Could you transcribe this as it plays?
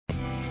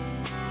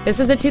This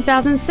is a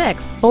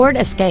 2006 Ford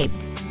Escape.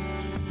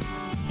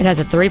 It has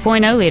a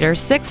 3.0-liter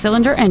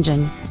six-cylinder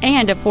engine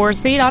and a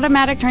 4-speed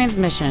automatic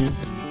transmission.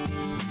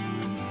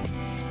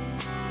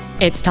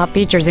 Its top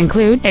features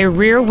include a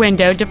rear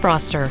window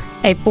defroster,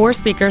 a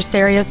 4-speaker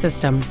stereo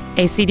system,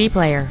 a CD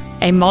player,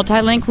 a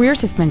multi-link rear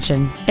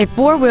suspension, a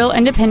 4-wheel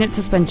independent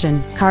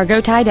suspension,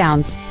 cargo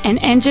tie-downs, an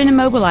engine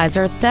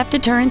immobilizer theft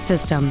deterrent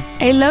system,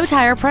 a low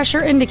tire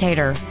pressure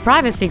indicator,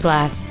 privacy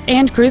glass,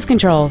 and cruise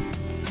control.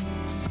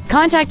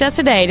 Contact us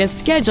today to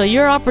schedule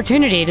your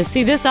opportunity to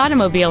see this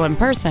automobile in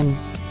person.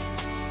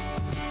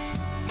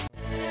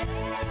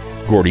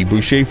 Gordie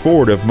Boucher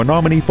Ford of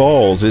Menomonee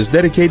Falls is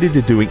dedicated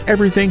to doing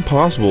everything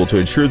possible to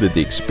ensure that the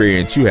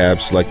experience you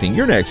have selecting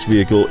your next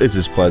vehicle is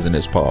as pleasant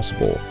as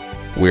possible.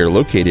 We are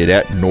located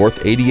at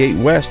North 88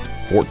 West,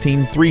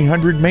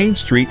 14300 Main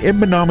Street in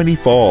Menomonee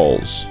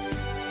Falls.